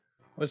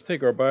Let's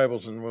take our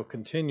Bibles and we'll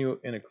continue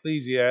in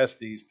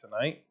Ecclesiastes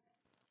tonight.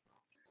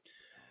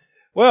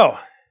 Well,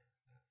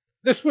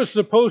 this was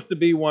supposed to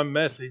be one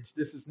message.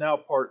 This is now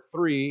part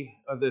 3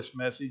 of this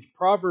message,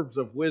 Proverbs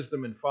of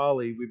Wisdom and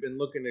Folly. We've been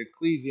looking at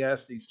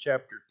Ecclesiastes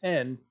chapter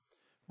 10,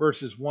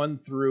 verses 1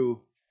 through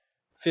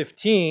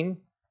 15.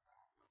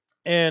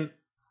 And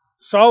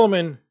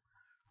Solomon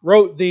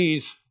wrote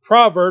these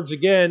Proverbs,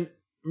 again,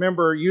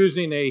 remember,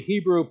 using a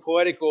Hebrew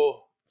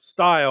poetical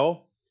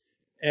style,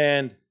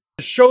 and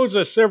shows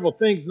us several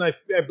things, and I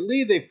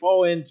believe they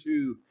fall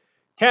into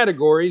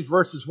categories.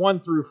 Verses 1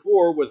 through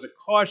 4 was a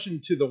caution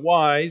to the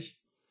wise.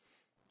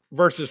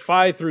 Verses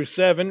 5 through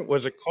 7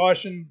 was a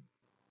cautioning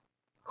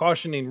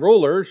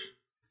rulers.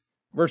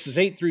 Verses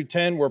 8 through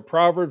 10 were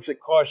proverbs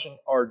that caution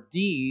our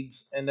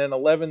deeds. And then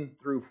 11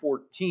 through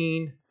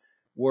 14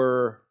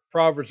 were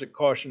proverbs that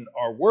caution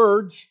our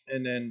words.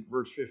 And then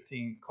verse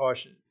 15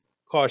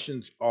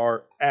 cautions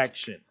our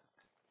action.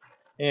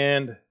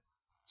 And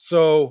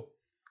so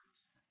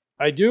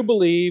I do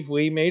believe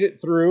we made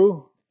it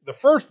through the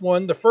first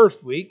one the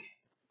first week,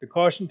 the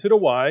caution to the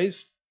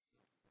wise,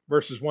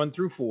 verses 1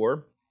 through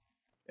 4.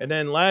 And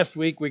then last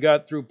week we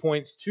got through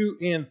points 2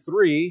 and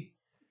 3.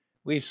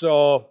 We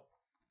saw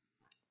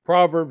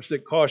proverbs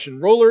that caution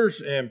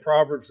rulers and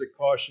proverbs that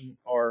caution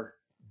our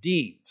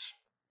deeds.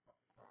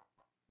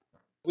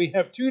 We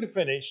have 2 to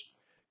finish,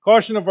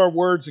 caution of our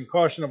words and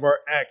caution of our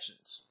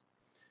actions.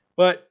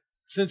 But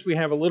since we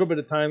have a little bit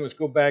of time, let's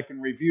go back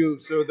and review.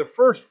 So the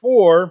first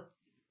 4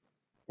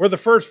 were the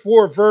first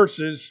 4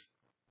 verses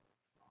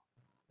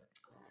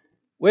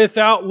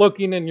without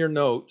looking in your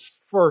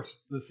notes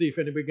first, to see if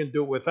anybody can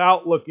do it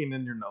without looking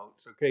in your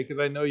notes, okay? Because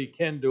I know you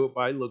can do it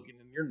by looking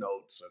in your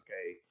notes,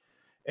 okay?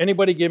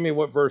 Anybody give me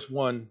what verse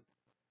 1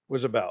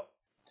 was about?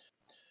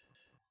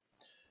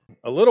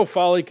 A little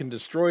folly can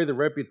destroy the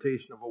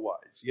reputation of a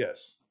wise.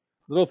 Yes.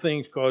 Little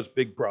things cause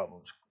big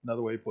problems.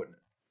 Another way of putting it.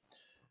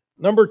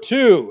 Number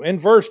 2, in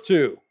verse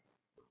 2.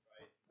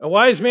 A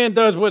wise man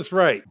does what's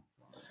right.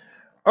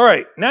 All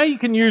right, now you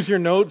can use your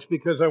notes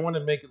because I want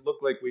to make it look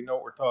like we know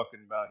what we're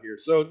talking about here.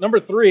 So number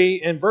 3,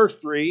 in verse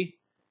 3,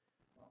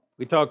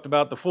 we talked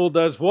about the fool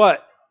does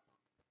what?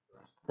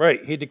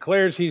 Right, he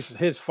declares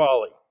his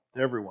folly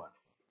to everyone.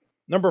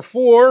 Number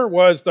 4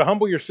 was to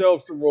humble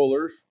yourselves to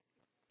rulers.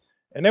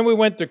 And then we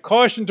went to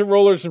caution to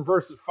rulers in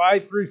verses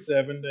 5 through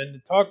 7, and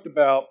it talked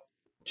about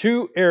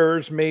 2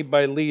 errors made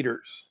by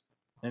leaders.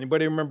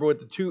 Anybody remember what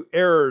the 2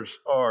 errors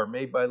are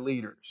made by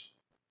leaders?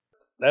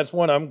 That's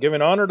one of them.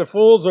 Giving honor to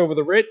fools over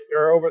the rich,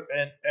 or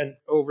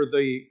over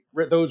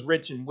those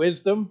rich in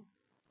wisdom.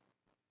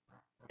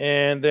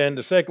 And then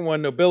the second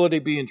one, nobility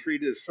being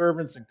treated as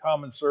servants and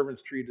common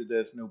servants treated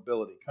as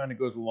nobility. Kind of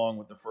goes along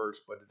with the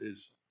first, but it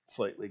is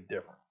slightly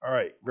different. All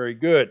right, very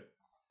good.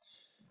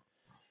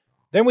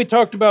 Then we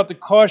talked about the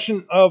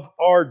caution of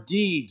our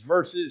deeds,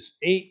 verses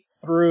 8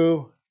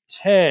 through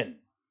 10.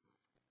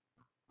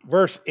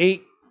 Verse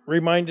 8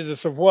 reminded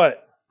us of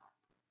what?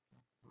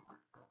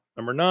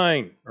 Number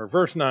 9, or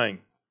verse 9.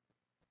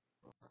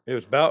 It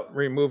was about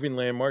removing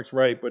landmarks,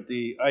 right? But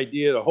the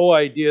whole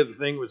idea of the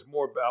thing was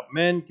more about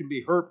men can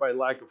be hurt by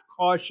lack of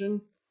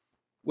caution,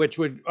 which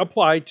would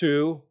apply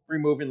to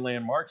removing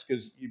landmarks,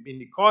 because you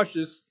be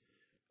cautious,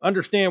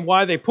 understand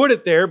why they put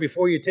it there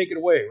before you take it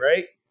away,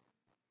 right?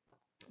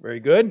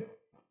 Very good.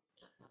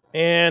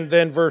 And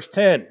then verse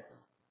 10.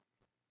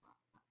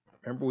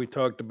 Remember we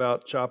talked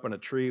about chopping a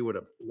tree with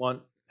a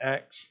blunt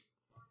axe?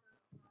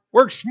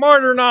 Work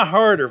smarter, not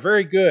harder.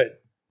 Very good.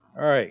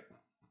 All right.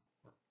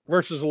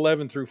 Verses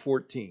 11 through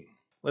 14.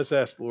 Let's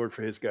ask the Lord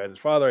for His guidance.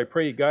 Father, I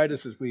pray You guide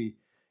us as we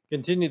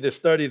continue to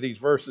study these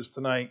verses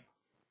tonight.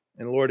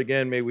 And Lord,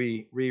 again, may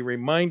we be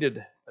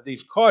reminded of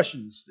these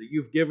cautions that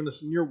You've given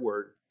us in Your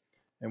Word.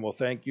 And we'll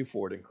thank You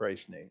for it in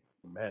Christ's name.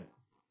 Amen.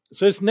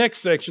 So this next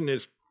section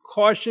is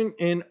caution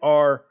in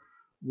our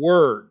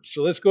words.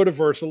 So let's go to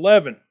verse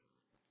 11.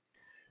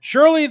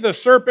 Surely the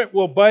serpent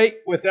will bite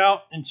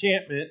without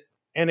enchantment,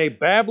 and a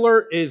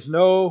babbler is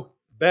no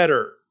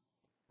better.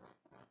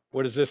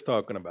 What is this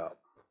talking about?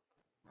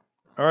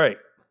 All right.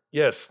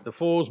 Yes, the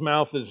fool's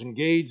mouth is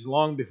engaged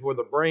long before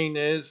the brain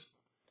is,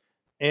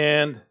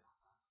 and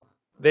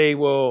they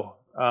will,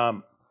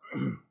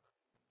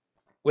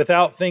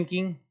 without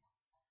thinking,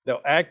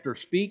 they'll act or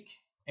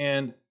speak,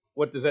 and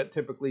what does that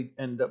typically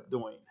end up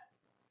doing?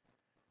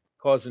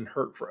 Causing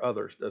hurt for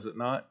others, does it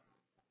not?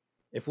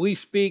 If we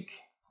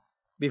speak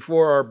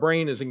before our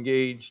brain is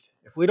engaged,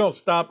 if we don't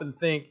stop and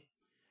think,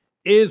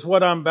 is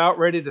what I'm about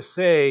ready to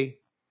say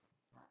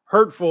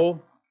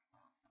hurtful?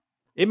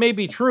 It may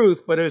be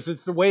truth, but is it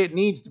the way it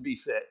needs to be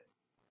said?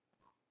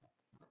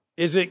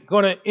 Is it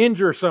going to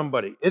injure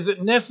somebody? Is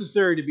it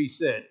necessary to be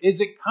said? Is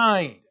it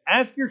kind?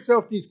 Ask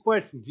yourself these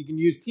questions. You can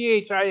use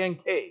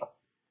THINK.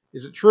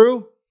 Is it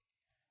true?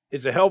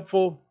 Is it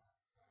helpful?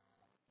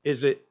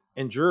 Is it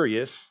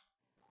injurious?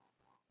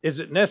 Is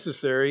it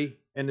necessary?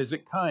 And is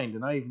it kind?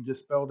 And I even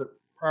just spelled it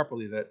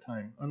properly that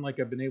time,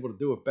 unlike I've been able to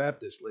do with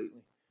Baptist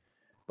lately.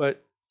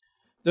 But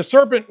the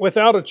serpent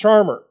without a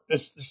charmer. The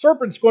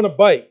serpent's going to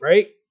bite,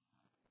 right?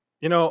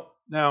 You know,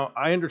 Now,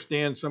 I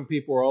understand some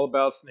people are all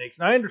about snakes,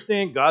 and I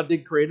understand God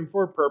did create them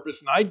for a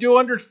purpose, and I do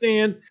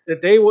understand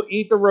that they will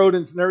eat the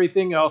rodents and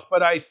everything else,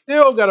 but I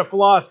still got a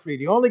philosophy.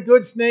 The only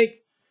good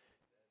snake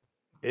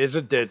is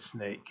a dead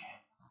snake.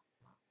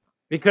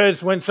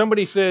 Because when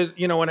somebody says,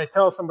 when I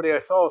tell somebody I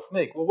saw a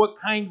snake, well, what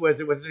kind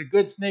was it? Was it a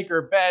good snake or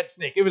a bad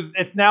snake?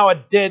 It's now a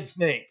dead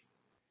snake.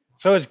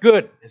 So it's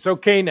good. It's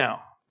okay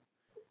now.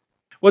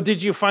 Well,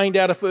 did you find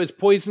out if it was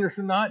poisonous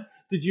or not?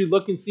 Did you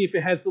look and see if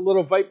it has the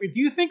little viper?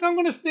 Do you think I'm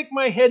going to stick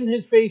my head in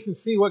his face and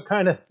see what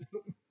kind of...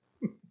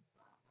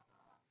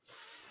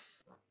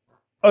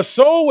 A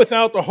soul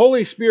without the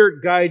Holy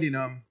Spirit guiding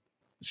them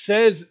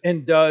says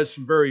and does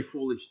some very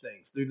foolish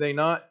things, do they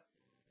not?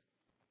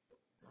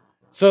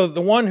 So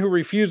the one who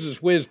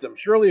refuses wisdom,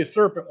 surely a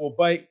serpent will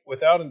bite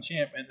without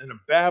enchantment, and a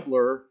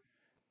babbler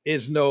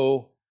is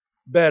no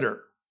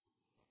better.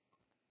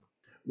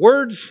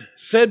 Words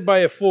said by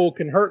a fool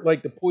can hurt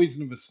like the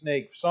poison of a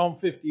snake. Psalm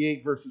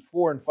 58, verses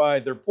 4 and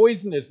 5. Their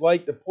poison is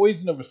like the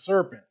poison of a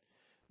serpent.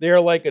 They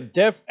are like a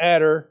deaf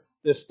adder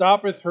that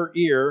stoppeth her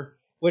ear,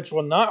 which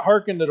will not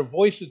hearken to the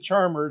voice of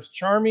charmers,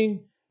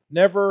 charming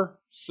never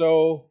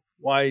so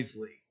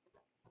wisely.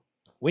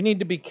 We need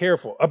to be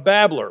careful. A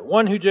babbler,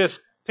 one who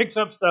just picks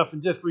up stuff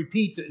and just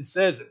repeats it and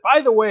says it.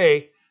 By the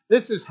way,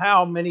 this is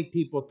how many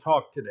people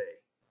talk today.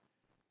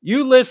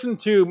 You listen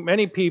to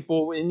many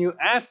people and you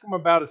ask them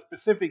about a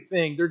specific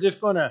thing, they're just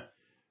going to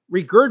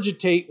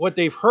regurgitate what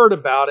they've heard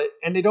about it,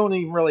 and they don't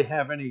even really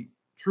have any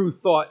true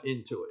thought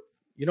into it.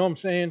 You know what I'm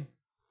saying?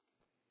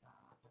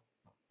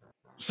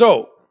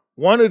 So,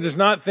 one who does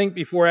not think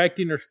before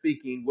acting or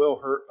speaking will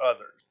hurt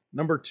others.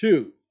 Number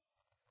 2,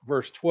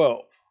 verse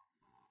 12.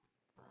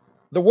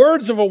 The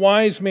words of a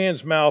wise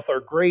man's mouth are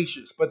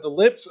gracious, but the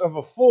lips of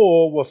a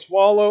fool will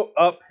swallow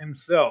up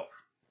himself.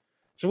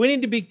 So we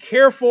need to be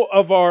careful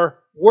of our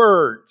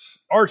words.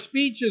 Our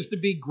speech is to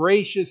be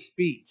gracious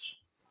speech.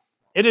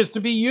 It is to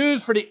be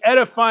used for the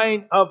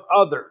edifying of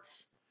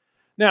others.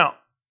 Now,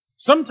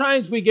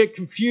 sometimes we get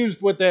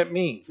confused what that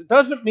means. It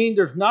doesn't mean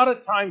there's not a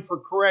time for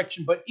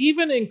correction, but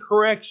even in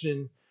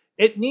correction,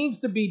 it needs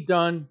to be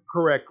done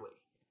correctly.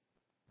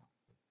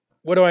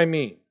 What do I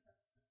mean?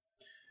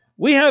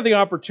 We have the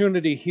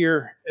opportunity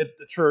here at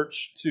the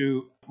church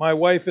my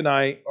wife and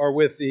I are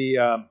with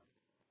the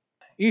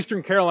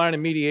Eastern Carolina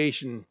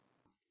Mediation.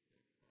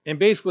 And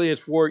basically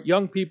it's for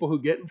young people who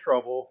get in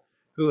trouble,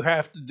 who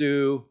have to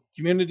do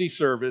community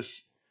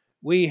service.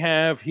 We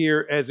have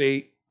here as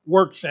a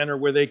work center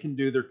where they can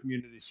do their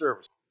community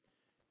service.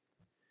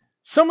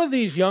 Some of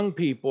these young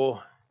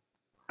people,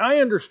 I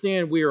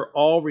understand we are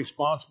all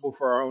responsible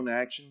for our own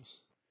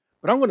actions.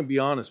 But I'm going to be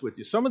honest with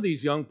you. Some of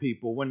these young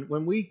people,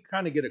 when we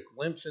kind of get a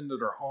glimpse into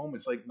their home,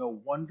 it's like, no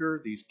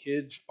wonder these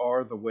kids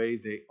are the way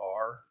they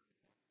are.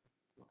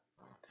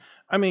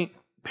 I mean,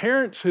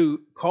 parents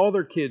who call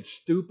their kids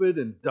stupid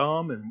and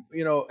dumb and,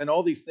 and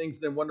all these things,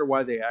 then wonder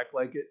why they act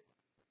like it.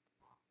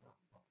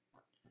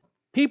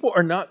 People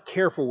are not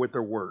careful with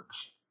their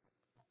words.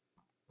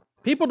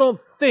 People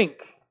don't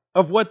think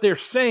of what they're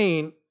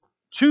saying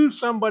to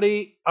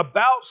somebody,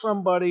 about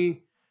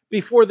somebody,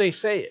 before they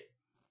say it.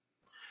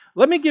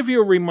 Let me give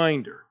you a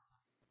reminder.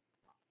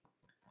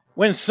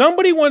 When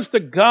somebody wants to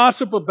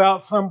gossip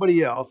about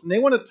somebody else and they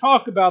want to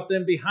talk about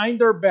them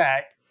behind their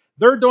back,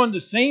 they're doing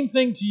the same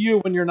thing to you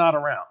when you're not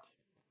around.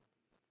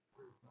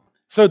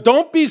 So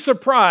don't be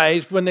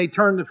surprised when they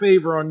turn the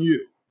favor on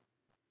you.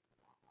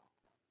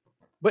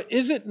 But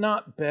is it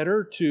not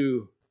better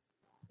to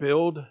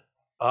build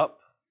up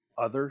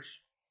others?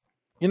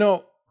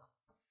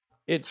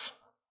 It's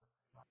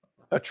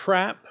a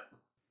trap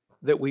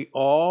that we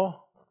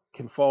all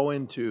can fall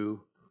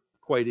into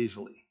quite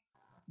easily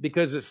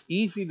because it's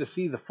easy to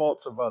see the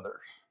faults of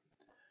others.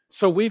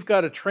 So we've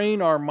got to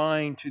train our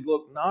mind to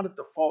look not at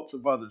the faults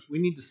of others. We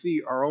need to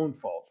see our own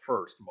faults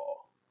first of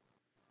all,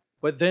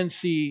 but then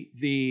see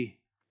the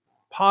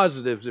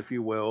positives, if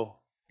you will,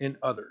 in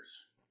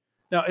others.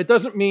 Now, it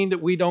doesn't mean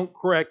that we don't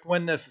correct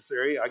when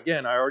necessary.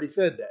 Again, I already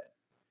said that.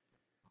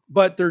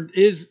 But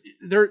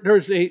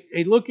there's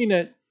a looking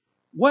at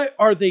what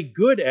are they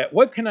good at?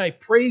 What can I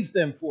praise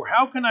them for?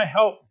 How can I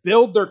help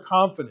build their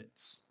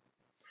confidence?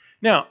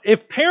 Now,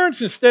 if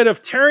parents, instead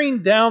of tearing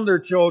down their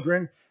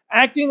children,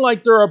 acting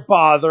like they're a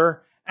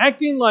bother,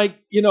 acting like,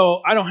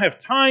 I don't have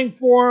time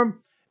for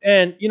them,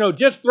 and,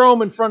 just throw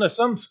them in front of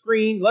some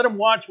screen, let them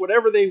watch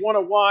whatever they want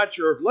to watch,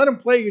 or let them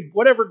play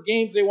whatever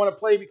games they want to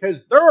play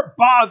because they're a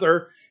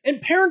bother,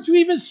 and parents who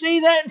even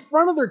say that in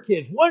front of their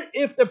kids. What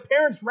if the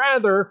parents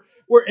rather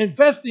were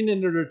investing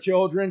into their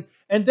children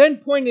and then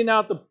pointing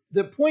out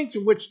the points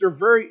in which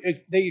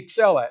they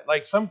excel at?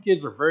 Like some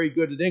kids are very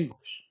good at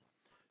English.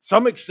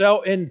 Some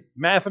excel in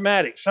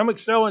mathematics. Some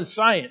excel in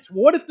science.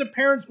 What if the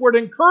parents were to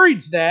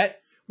encourage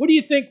that? What do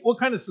you think? What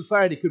kind of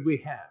society could we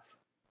have?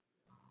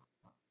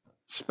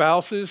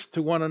 Spouses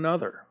to one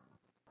another,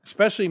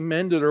 especially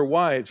men to their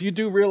wives. You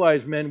do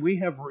realize, men, we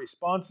have a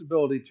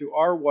responsibility to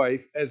our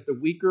wife as the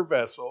weaker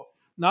vessel,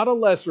 not a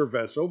lesser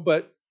vessel,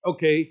 but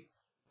okay,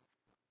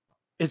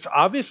 it's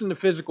obvious in the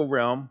physical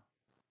realm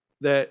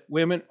that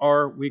women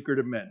are weaker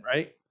than men,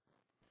 right?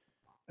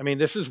 I mean,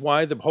 this is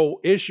why the whole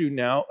issue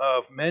now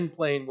of men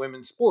playing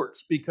women's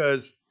sports,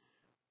 because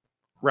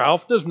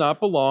Ralph does not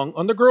belong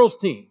on the girls'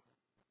 team.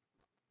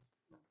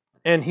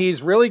 And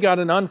he's really got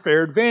an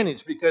unfair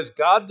advantage because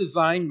God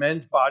designed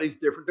men's bodies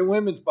different than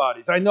women's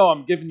bodies. I know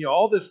I'm giving you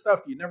all this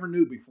stuff you never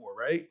knew before,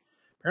 right?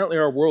 Apparently,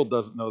 our world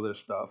doesn't know this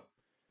stuff.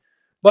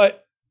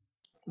 But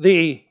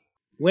the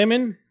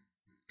women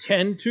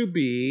tend to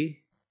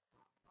be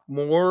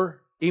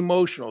more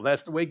emotional.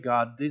 That's the way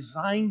God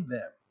designed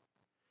them.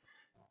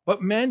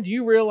 But men, do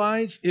you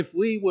realize if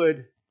we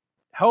would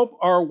help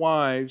our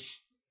wives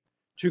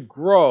to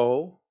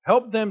grow,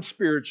 help them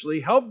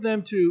spiritually, help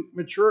them to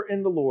mature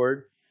in the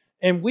Lord,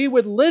 and we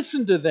would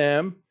listen to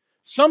them,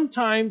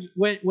 sometimes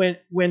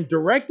when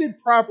directed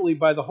properly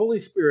by the Holy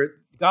Spirit,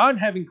 God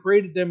having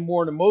created them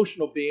more an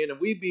emotional being and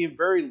we being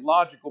very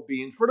logical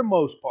beings for the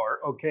most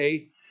part,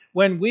 okay,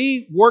 when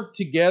we work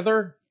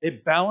together,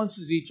 it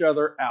balances each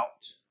other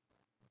out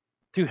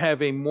to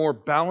have a more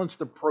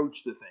balanced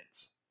approach to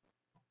things.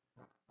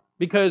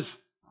 Because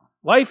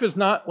life is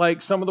not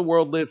like some of the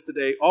world lives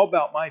today, all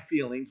about my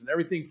feelings and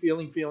everything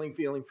feeling.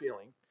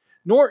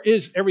 Nor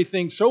is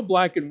everything so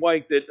black and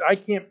white that I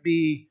can't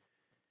be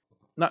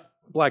not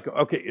black.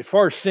 Okay, as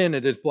far as sin,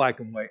 it is black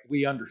and white.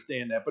 We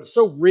understand that, but it's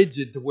so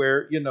rigid to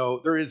where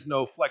there is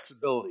no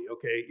flexibility.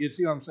 Okay, you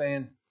see what I'm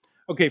saying?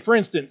 Okay, for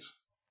instance,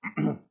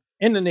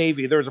 in the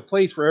Navy, there's a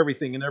place for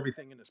everything and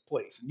everything in its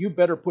place, and you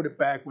better put it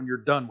back when you're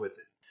done with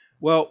it.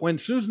 Well, when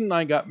Susan and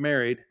I got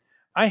married,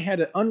 I had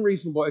an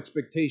unreasonable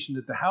expectation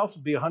that the house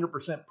would be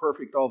 100%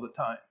 perfect all the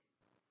time.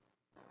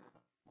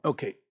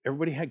 Okay,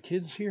 everybody had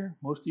kids here?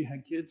 Most of you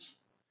had kids?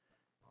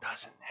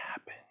 Doesn't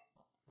happen.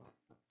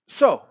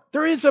 So,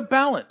 there is a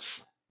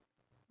balance,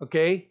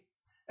 okay?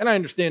 And I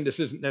understand this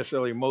isn't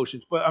necessarily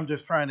emotions, but I'm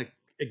just trying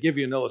to give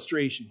you an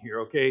illustration here,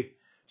 okay?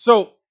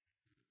 So,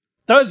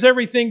 does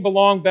everything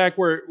belong back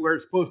where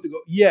it's supposed to go?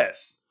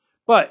 Yes.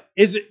 But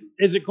is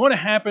it going to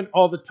happen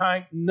all the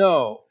time?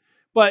 No.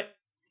 But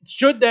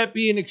should that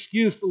be an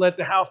excuse to let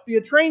the house be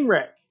a train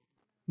wreck?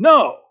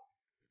 No.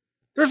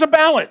 There's a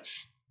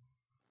balance.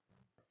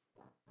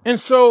 And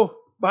so,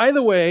 by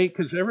the way,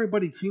 because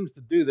everybody seems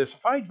to do this,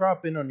 if I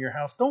drop in on your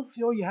house, don't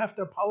feel you have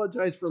to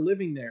apologize for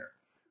living there.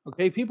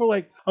 Okay? People are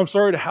like, I'm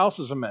sorry, the house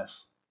is a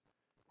mess.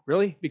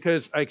 Really?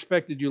 Because I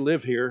expected you to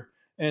live here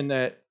and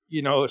that,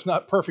 it's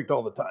not perfect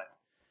all the time.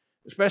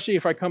 Especially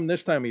if I come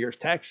this time of year, it's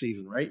tax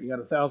season, right? You got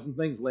 1,000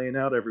 things laying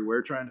out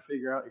everywhere trying to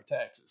figure out your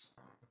taxes.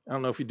 I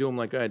don't know if you do them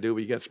like I do,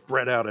 but you got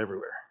spread out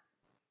everywhere.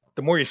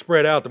 The more you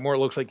spread out, the more it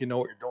looks like you know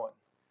what you're doing.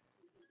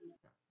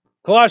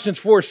 Colossians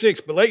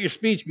 4:6, but let your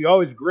speech be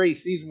always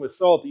grace, seasoned with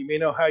salt, that you may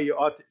know how you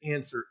ought to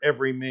answer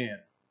every man.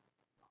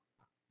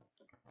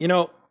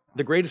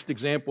 The greatest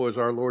example is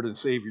our Lord and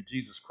Savior,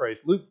 Jesus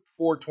Christ. Luke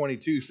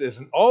 4:22 says,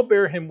 and all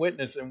bear him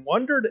witness and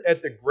wondered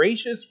at the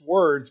gracious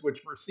words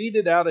which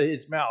proceeded out of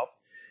his mouth.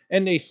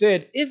 And they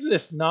said, is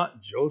this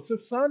not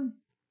Joseph's son?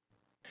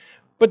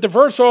 But the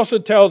verse also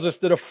tells us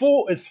that a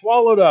fool is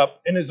swallowed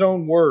up in his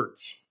own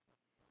words.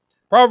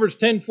 Proverbs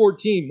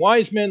 10:14,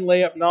 wise men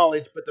lay up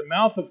knowledge, but the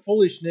mouth of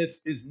foolishness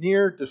is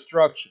near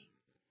destruction.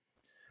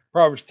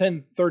 Proverbs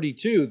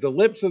 10:32, the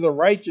lips of the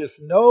righteous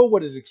know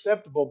what is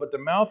acceptable, but the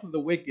mouth of the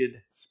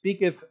wicked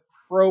speaketh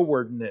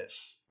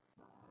frowardness.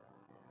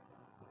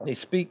 They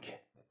speak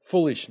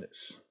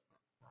foolishness.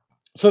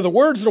 So the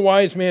words of the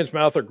wise man's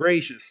mouth are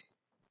gracious,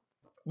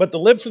 but the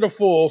lips of the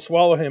fool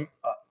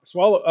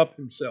swallow up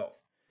himself.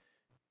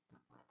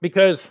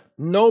 Because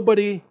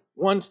nobody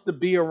wants to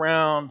be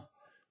around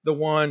the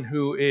one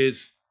who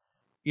is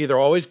either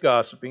always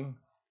gossiping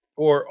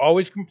or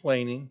always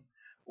complaining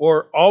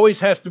or always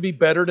has to be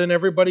better than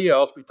everybody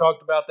else. We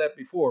talked about that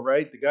before,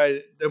 right? The guy,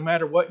 no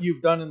matter what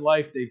you've done in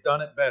life, they've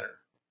done it better.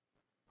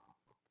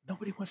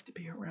 Nobody wants to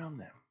be around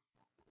them.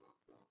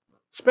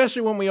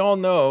 Especially when we all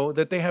know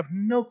that they have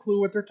no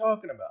clue what they're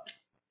talking about.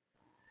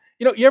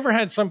 You ever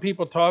had some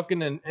people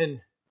talking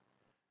and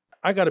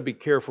I got to be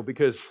careful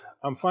because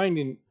I'm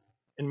finding,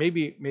 and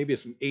maybe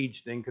it's an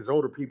age thing because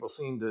older people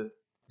seem to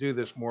do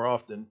this more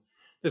often.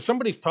 If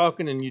somebody's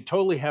talking and you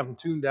totally have them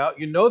tuned out,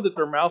 you know that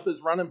their mouth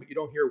is running, but you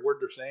don't hear a word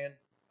they're saying.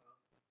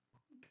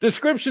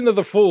 Description of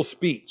the fool's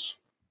speech.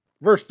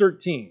 Verse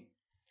 13.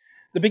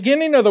 The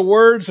beginning of the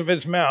words of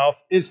his mouth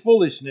is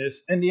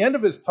foolishness, and the end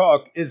of his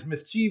talk is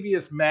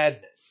mischievous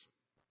madness.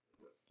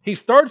 He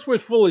starts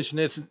with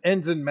foolishness and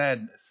ends in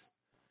madness.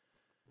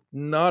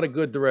 Not a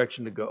good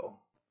direction to go.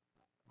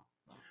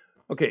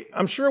 Okay,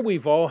 I'm sure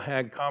we've all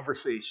had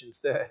conversations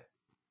that,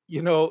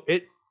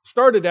 it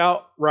started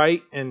out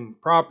right and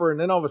proper, and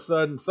then all of a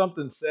sudden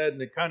something's said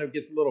and it kind of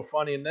gets a little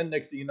funny, and then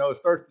next thing you know, it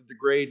starts to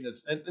degrade,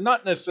 and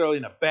not necessarily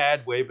in a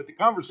bad way, but the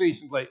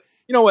conversation's like,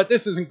 you know what,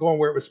 this isn't going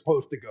where it was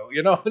supposed to go,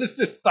 let's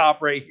just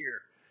stop right here.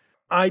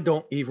 I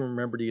don't even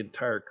remember the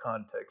entire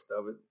context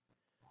of it,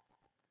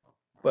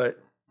 but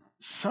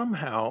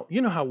somehow,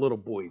 you know how little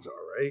boys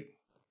are, right?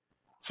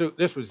 So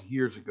this was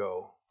years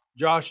ago.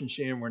 Josh and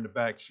Shannon were in the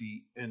back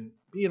seat, and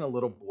being a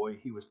little boy,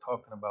 he was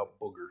talking about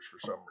boogers for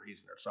some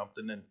reason or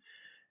something.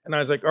 And I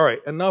was like, all right,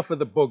 enough of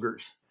the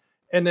boogers.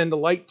 and then the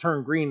light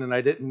turned green and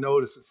I didn't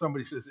notice it.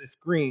 Somebody says it's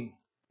green.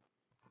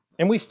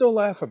 And we still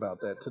laugh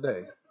about that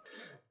today.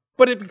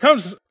 But it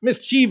becomes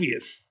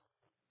mischievous.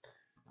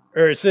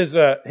 Or it says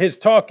his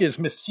talk is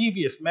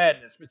mischievous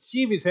madness.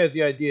 Mischievous has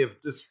the idea of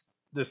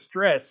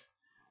distress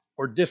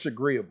or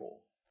disagreeable.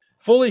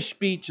 Foolish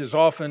speech is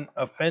often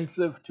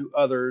offensive to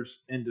others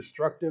and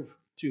destructive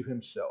to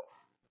himself.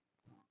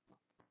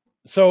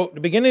 So the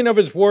beginning of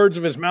his words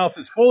of his mouth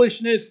is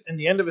foolishness, and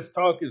the end of his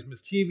talk is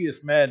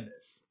mischievous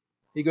madness.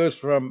 He goes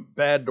from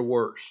bad to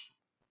worse.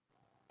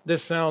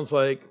 This sounds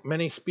like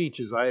many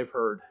speeches I have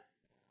heard.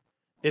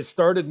 It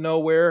started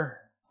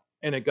nowhere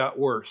and it got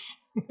worse.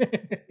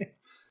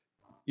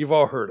 You've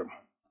all heard them.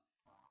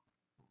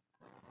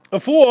 A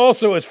fool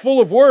also is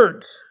full of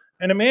words,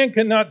 and a man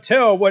cannot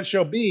tell what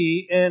shall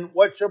be and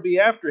what shall be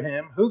after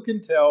him. Who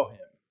can tell him?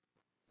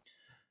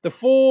 The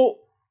fool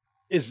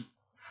is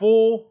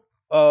full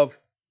of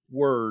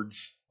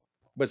words,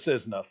 but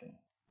says nothing.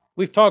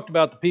 We've talked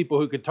about the people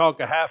who could talk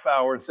a half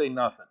hour and say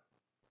nothing.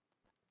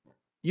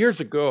 Years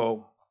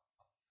ago,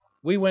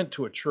 we went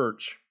to a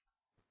church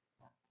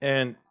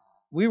and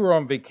we were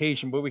on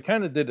vacation, but we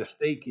kind of did a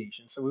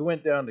staycation. So we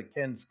went down to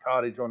Ken's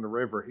cottage on the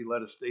river. He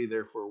let us stay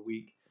there for a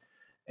week.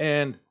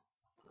 And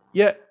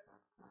yet,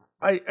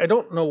 I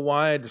don't know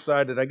why I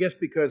decided. I guess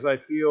because I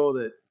feel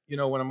that,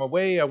 when I'm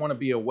away, I want to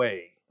be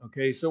away.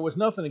 Okay, so it was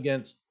nothing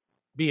against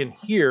being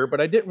here,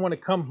 but I didn't want to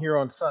come here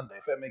on Sunday,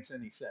 if that makes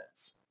any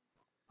sense.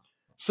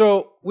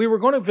 So we were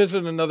going to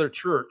visit another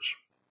church,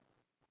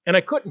 and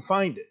I couldn't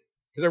find it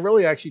because I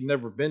really actually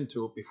never been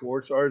to it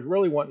before. So I was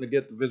really wanting to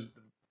get to visit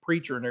the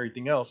preacher and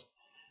everything else.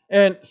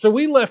 And so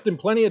we left in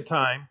plenty of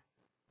time,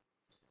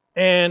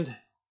 and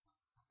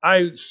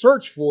I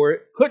searched for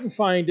it, couldn't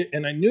find it,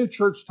 and I knew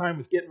church time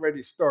was getting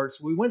ready to start.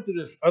 So we went to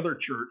this other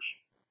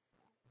church.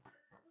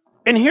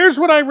 And here's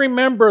what I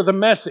remember the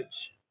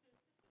message.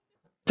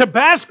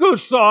 Tabasco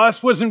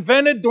sauce was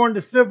invented during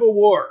the Civil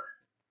War.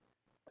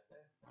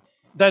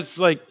 That's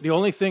like the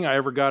only thing I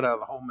ever got out of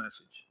the whole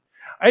message.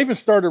 I even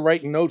started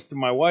writing notes to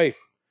my wife.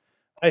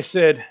 I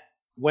said,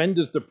 when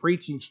does the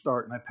preaching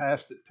start? And I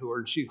passed it to her,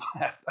 and she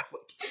laughed. I was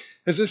like,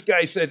 has this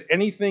guy said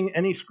anything,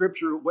 any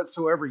scripture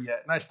whatsoever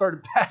yet? And I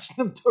started passing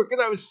them to her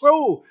because I was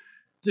so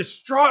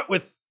distraught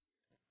with,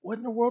 what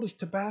in the world does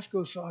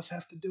Tabasco sauce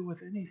have to do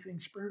with anything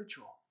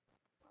spiritual?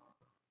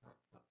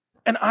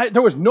 And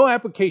there was no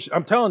application.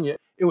 I'm telling you,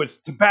 it was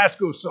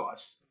Tabasco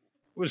sauce.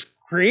 It was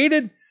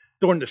created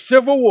during the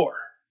Civil War.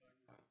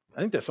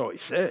 I think that's all he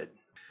said.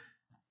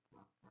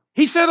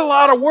 He said a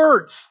lot of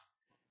words.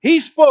 He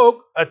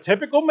spoke a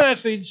typical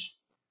message.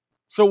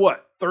 So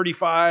what,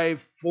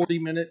 35, 40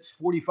 minutes,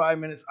 45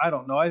 minutes? I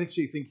don't know. I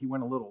actually think he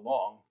went a little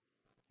long.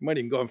 He might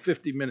even go on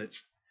 50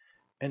 minutes.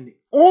 And the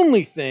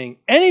only thing,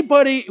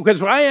 anybody,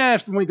 because I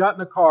asked when we got in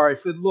the car, I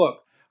said,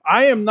 look,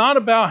 I am not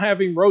about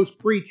having roast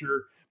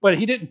preacher, but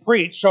he didn't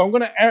preach, so I'm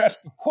going to ask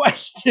a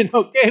question,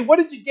 okay? What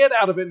did you get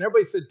out of it? And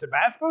everybody said,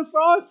 Tabasco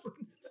sauce?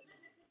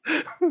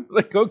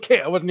 Like, okay,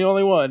 I wasn't the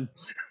only one.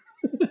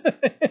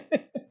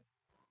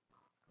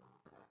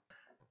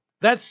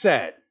 That's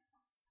sad.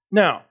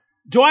 Now,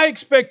 do I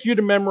expect you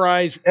to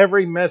memorize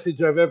every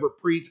message I've ever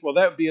preached? Well,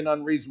 that would be an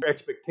unreasonable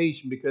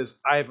expectation because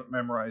I haven't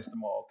memorized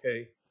them all,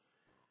 okay?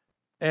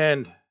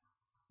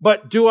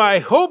 But do I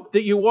hope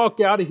that you walk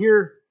out of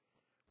here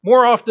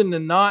more often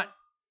than not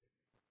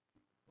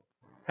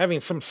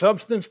having some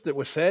substance that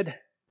was said?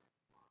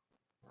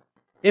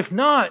 If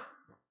not,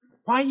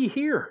 why are you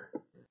here?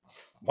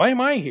 Why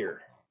am I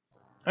here?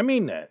 I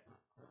mean that.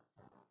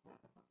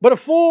 But a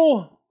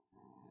fool,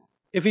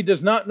 if he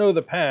does not know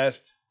the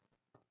past,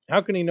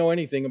 how can he know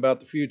anything about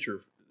the future?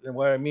 And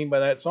what I mean by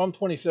that, Psalm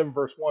 27,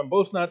 verse 1,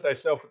 boast not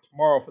thyself of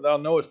tomorrow, for thou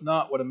knowest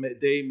not what a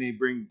day may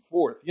bring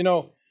forth.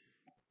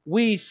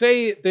 We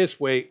say it this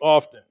way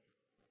often.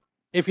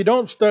 If you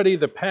don't study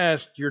the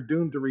past, you're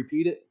doomed to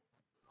repeat it.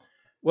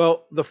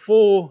 Well, the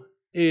fool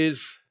he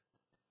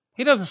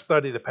doesn't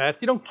study the past.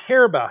 He don't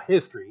care about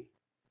history.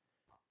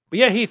 But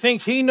yet he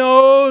thinks he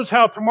knows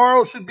how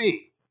tomorrow should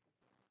be.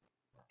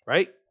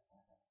 Right?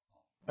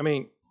 I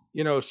mean,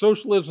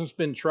 socialism's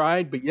been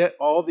tried, but yet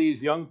all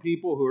these young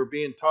people who are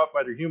being taught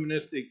by their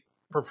humanistic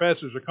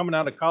professors are coming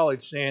out of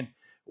college saying,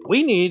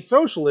 we need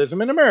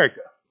socialism in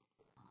America.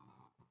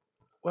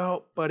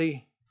 Well,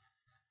 buddy,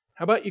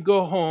 how about you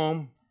go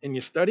home and you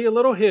study a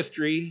little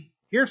history?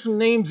 Here's some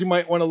names you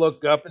might want to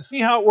look up and see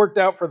how it worked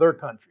out for their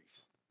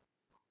countries.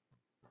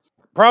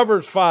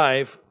 Proverbs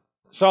 5,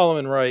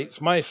 Solomon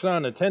writes, my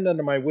son, attend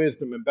unto my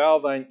wisdom and bow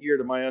thine ear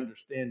to my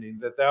understanding,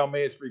 that thou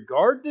mayest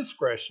regard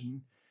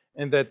discretion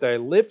and that thy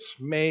lips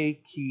may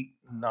keep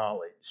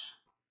knowledge.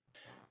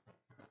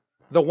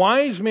 The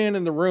wise man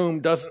in the room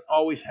doesn't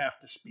always have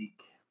to speak,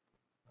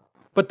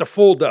 but the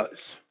fool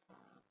does.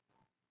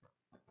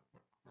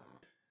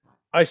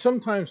 I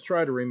sometimes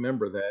try to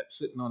remember that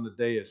sitting on the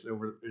dais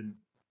over in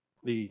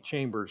the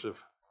chambers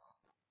of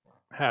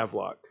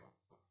Havelock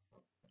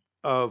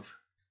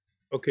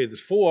okay, this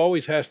fool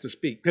always has to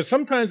speak. Because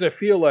sometimes I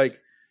feel like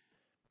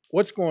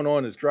what's going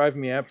on is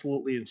driving me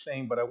absolutely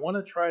insane, but I want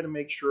to try to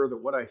make sure that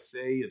what I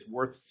say is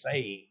worth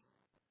saying.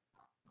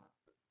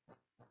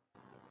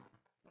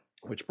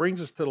 Which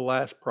brings us to the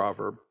last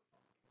proverb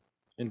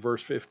in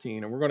verse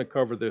 15. And we're going to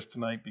cover this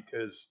tonight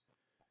because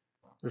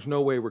there's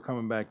no way we're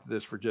coming back to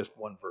this for just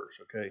one verse,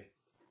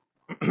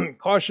 okay?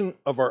 Caution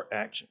of our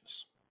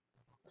actions.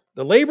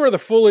 The labor of the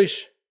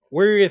foolish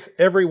wearieth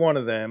every one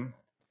of them,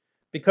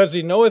 because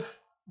he knoweth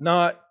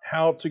not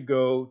how to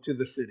go to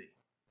the city.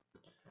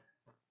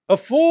 A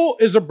fool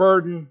is a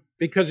burden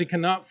because he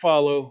cannot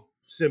follow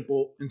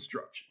simple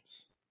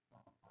instructions.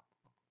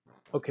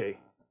 Okay,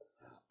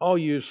 I'll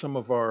use some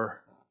of our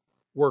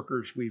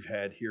workers we've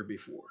had here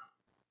before.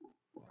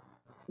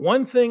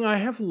 One thing I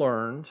have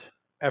learned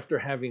after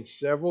having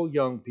several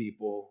young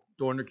people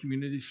during their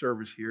community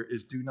service here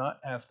is do not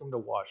ask them to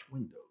wash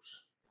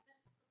windows.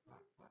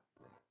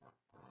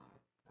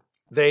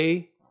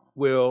 They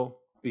will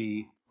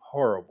be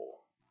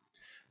horrible.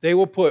 They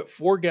will put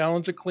 4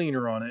 gallons of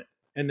cleaner on it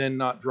and then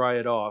not dry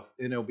it off,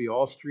 and it'll be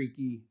all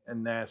streaky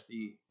and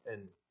nasty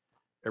and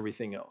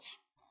everything else.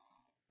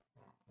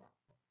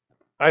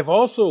 I've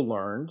also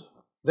learned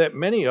that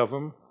many of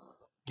them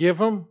give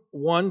them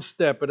one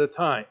step at a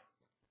time.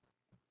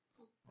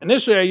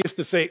 Initially, I used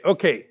to say,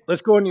 okay,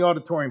 let's go in the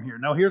auditorium here.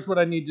 Now, here's what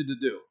I need you to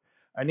do.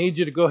 I need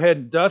you to go ahead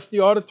and dust the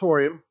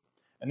auditorium.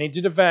 I need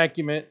you to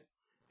vacuum it.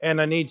 And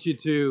I need you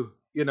to,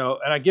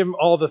 and I give them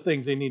all the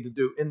things they need to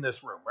do in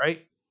this room,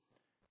 right?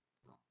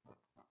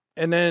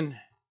 And then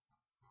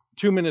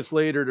 2 minutes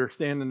later, they're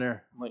standing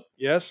there. I'm like,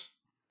 yes,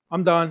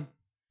 I'm done.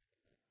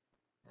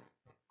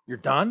 You're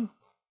done?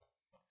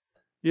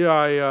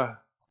 Yeah,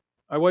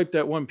 I wiped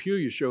that one pew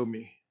you showed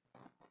me.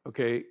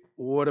 Okay,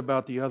 what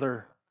about the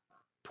other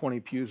 20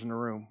 pews in the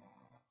room?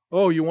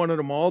 Oh, you wanted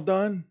them all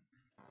done?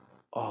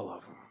 All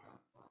of them.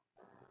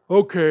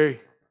 Okay.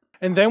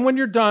 And then when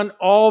you're done,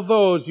 all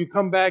those, you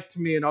come back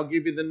to me and I'll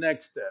give you the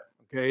next step.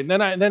 Okay. And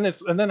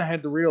then I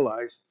had to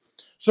realize.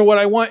 So what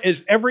I want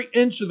is every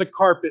inch of the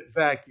carpet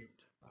vacuumed.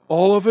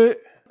 All of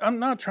it. I'm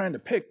not trying to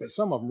pick, but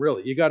some of them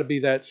really. You got to be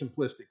that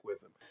simplistic with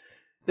them.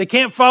 They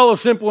can't follow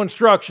simple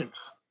instructions.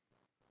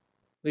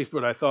 At least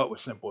what I thought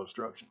was simple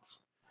instructions.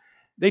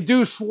 They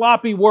do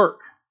sloppy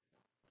work.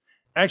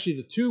 Actually,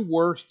 the 2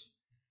 worst,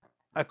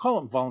 I call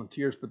them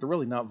volunteers, but they're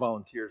really not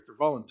volunteers. They're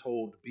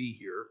voluntold to be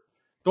here.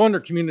 During their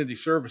community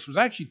service was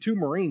actually 2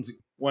 Marines at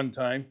one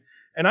time,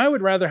 and I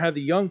would rather have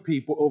the young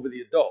people over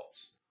the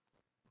adults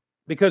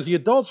because the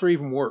adults are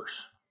even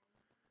worse.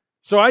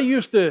 So I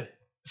used to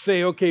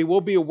say, okay,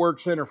 we'll be a work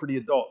center for the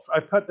adults.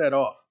 I've cut that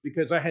off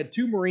because I had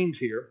 2 Marines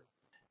here,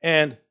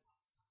 and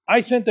I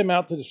sent them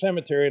out to the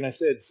cemetery, and I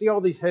said, see all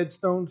these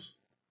headstones?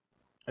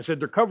 I said,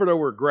 they're covered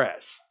over with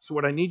grass. So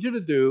what I need you to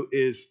do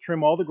is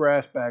trim all the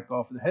grass back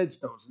off of the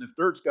headstones. And if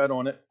dirt's got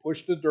on it,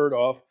 push the dirt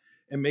off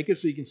and make it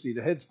so you can see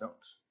the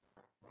headstones.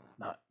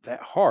 Not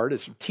that hard.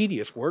 It's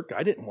tedious work.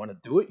 I didn't want to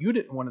do it. You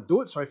didn't want to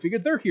do it. So I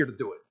figured they're here to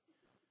do it.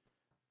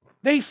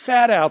 They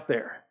sat out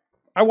there.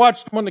 I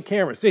watched them on the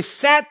cameras. They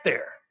sat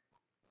there.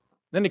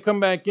 Then they come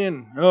back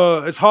in.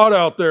 It's hot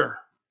out there.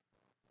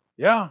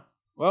 Yeah,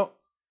 well,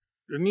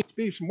 there needs to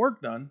be some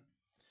work done.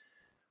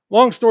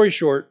 Long story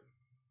short,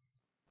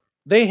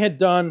 they had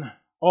done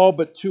all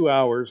but 2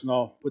 hours, and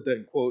I'll put that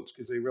in quotes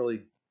because they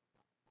really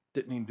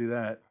didn't even do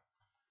that.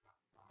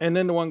 And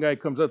then the one guy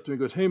comes up to me and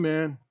goes, hey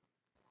man,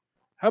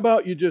 how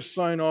about you just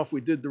sign off,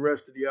 we did the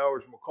rest of the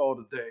hours and we'll call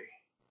it a day.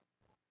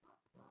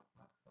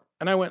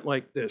 And I went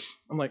like this.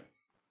 I'm like,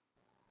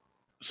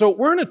 so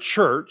we're in a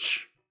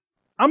church,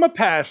 I'm a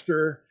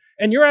pastor,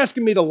 and you're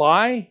asking me to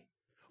lie?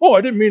 Oh,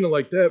 I didn't mean it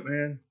like that,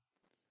 man.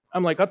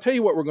 I'm like, I'll tell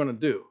you what we're going to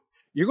do.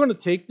 You're going to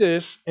take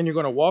this and you're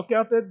going to walk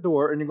out that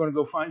door and you're going to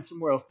go find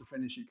somewhere else to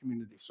finish your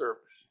community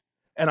service.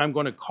 And I'm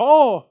going to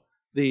call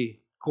the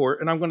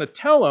court and I'm going to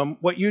tell them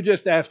what you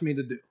just asked me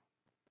to do.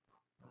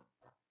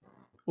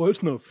 Well,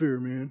 it's not fair,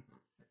 man.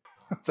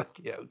 I was like,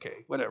 yeah, okay,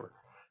 whatever.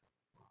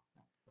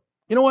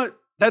 You know what?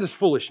 That is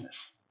foolishness.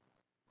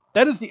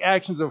 That is the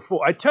actions of a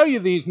fool. I tell you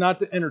these not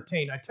to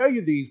entertain. I tell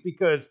you these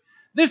because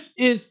this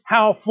is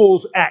how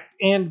fools act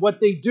and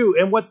what they do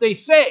and what they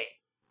say.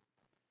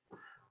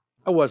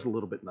 I was a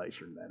little bit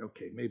nicer than that.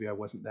 Okay, maybe I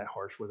wasn't that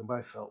harsh with them, but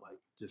I felt like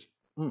just,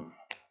 You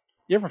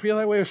ever feel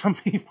that way with some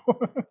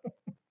people?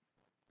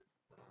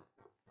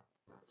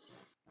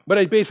 But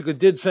I basically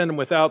did send them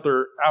without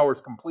their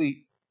hours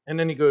complete. And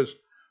then he goes,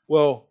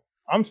 well,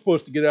 I'm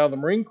supposed to get out of the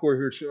Marine Corps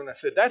here soon. I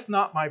said, that's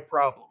not my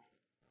problem.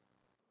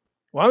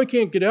 Well, I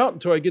can't get out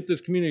until I get this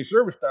community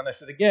service done. I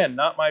said, again,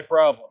 not my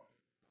problem.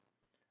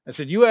 I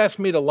said, you asked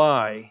me to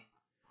lie.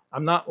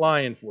 I'm not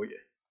lying for you.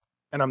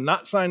 And I'm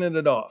not signing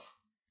it off.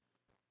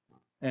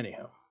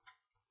 Anyhow.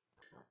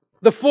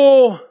 The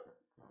fool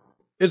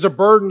is a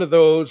burden to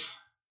those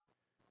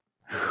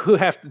who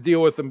have to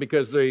deal with them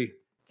because they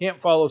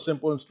can't follow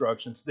simple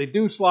instructions. They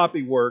do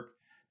sloppy work.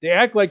 They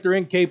act like they're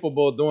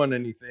incapable of doing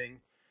anything.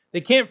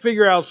 They can't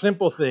figure out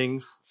simple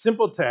things,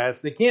 simple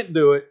tasks. They can't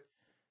do it.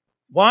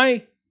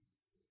 Why?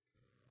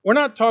 We're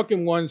not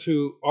talking ones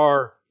who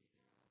are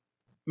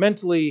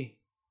mentally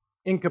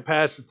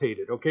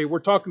incapacitated, okay? We're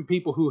talking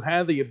people who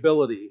have the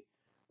ability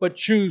but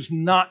choose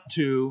not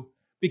to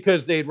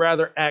because they'd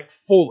rather act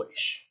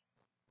foolish.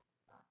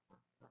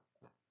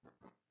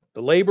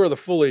 The labor of the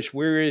foolish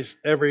wearies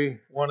every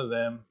one of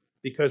them,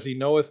 because he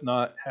knoweth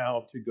not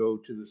how to go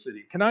to the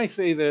city. Can I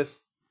say this?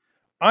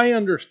 I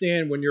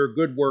understand when you're a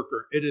good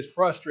worker, it is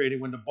frustrating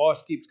when the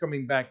boss keeps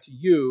coming back to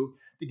you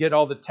to get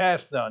all the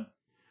tasks done.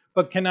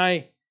 But can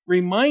I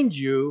remind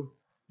you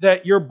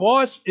that your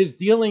boss is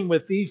dealing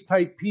with these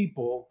type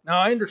people? Now,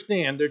 I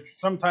understand that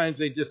sometimes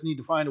they just need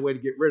to find a way to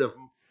get rid of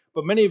them.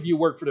 But many of you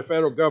work for the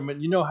federal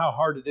government. You know how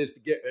hard it is to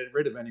get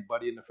rid of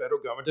anybody in the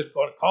federal government. Just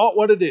call it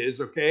what it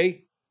is,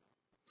 okay?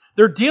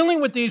 They're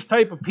dealing with these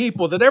type of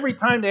people that every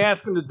time they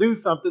ask them to do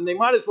something, they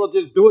might as well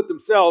just do it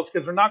themselves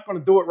because they're not going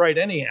to do it right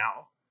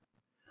anyhow.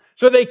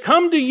 So they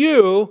come to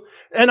you,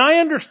 and I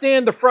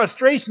understand the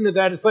frustration of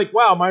that. It's like,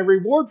 wow, my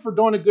reward for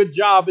doing a good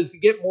job is to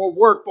get more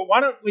work, but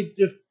why don't we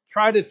just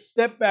try to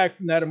step back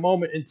from that a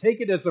moment and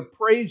take it as a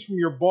praise from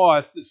your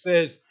boss that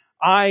says,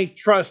 I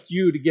trust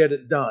you to get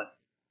it done.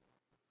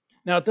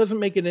 Now, it doesn't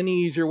make it any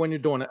easier when you're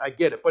doing it. I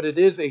get it, but it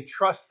is a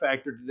trust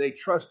factor. They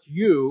trust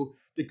you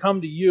to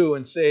come to you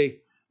and say,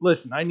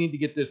 listen, I need to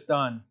get this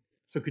done,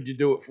 so could you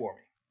do it for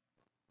me?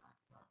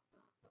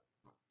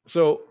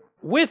 So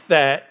with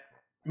that,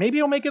 maybe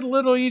it'll make it a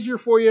little easier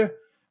for you.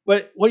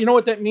 But well, you know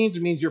what that means?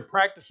 It means you're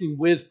practicing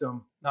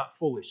wisdom, not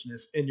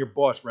foolishness, and your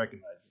boss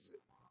recognizes it.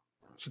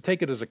 So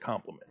take it as a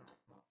compliment.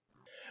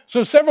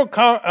 So several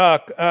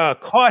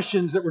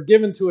cautions that were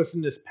given to us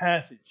in this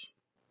passage.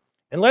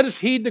 And let us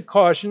heed the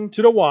caution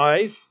to the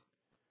wise,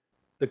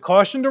 the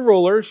caution to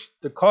rulers,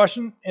 the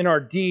caution in our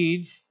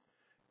deeds,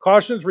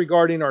 cautions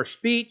regarding our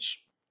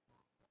speech,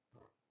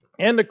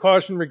 and the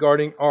caution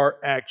regarding our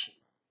action.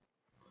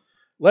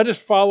 Let us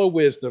follow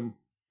wisdom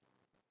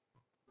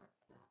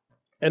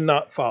and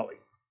not folly,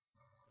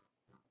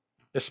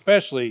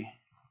 especially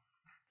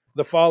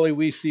the folly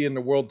we see in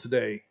the world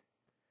today.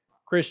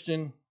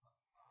 Christian,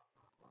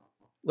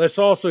 let's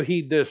also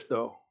heed this,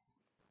 though.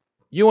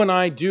 You and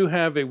I do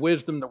have a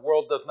wisdom the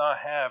world does not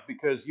have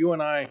because you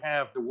and I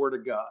have the Word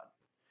of God.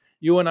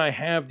 You and I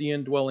have the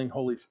indwelling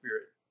Holy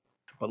Spirit.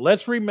 But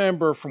let's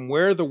remember from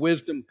where the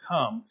wisdom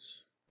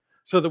comes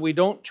so that we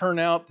don't turn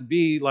out to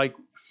be like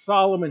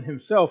Solomon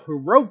himself, who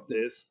wrote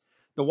this,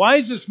 the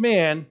wisest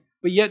man,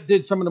 but yet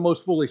did some of the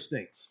most foolish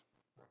things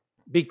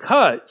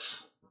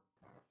because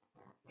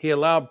he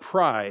allowed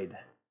pride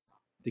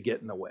to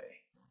get in the way.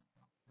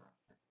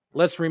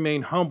 Let's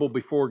remain humble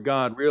before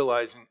God,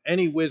 realizing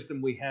any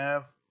wisdom we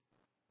have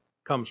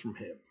comes from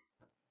Him.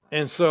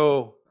 And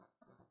so,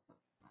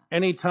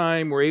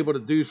 anytime we're able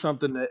to do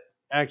something that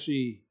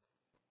actually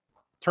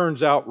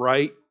turns out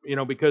right,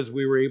 because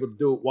we were able to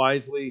do it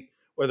wisely,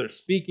 whether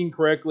speaking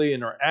correctly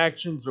in our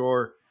actions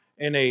or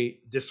in a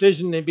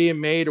decision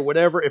being made or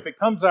whatever, if it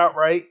comes out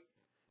right,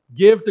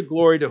 give the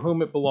glory to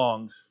whom it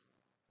belongs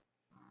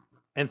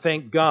and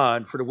thank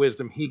God for the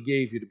wisdom He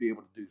gave you to be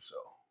able to do so.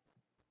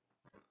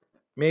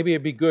 Maybe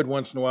it'd be good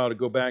once in a while to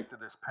go back to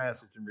this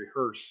passage and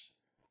rehearse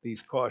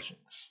these cautions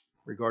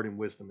regarding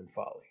wisdom and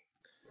folly.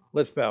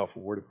 Let's bow for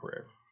a word of prayer.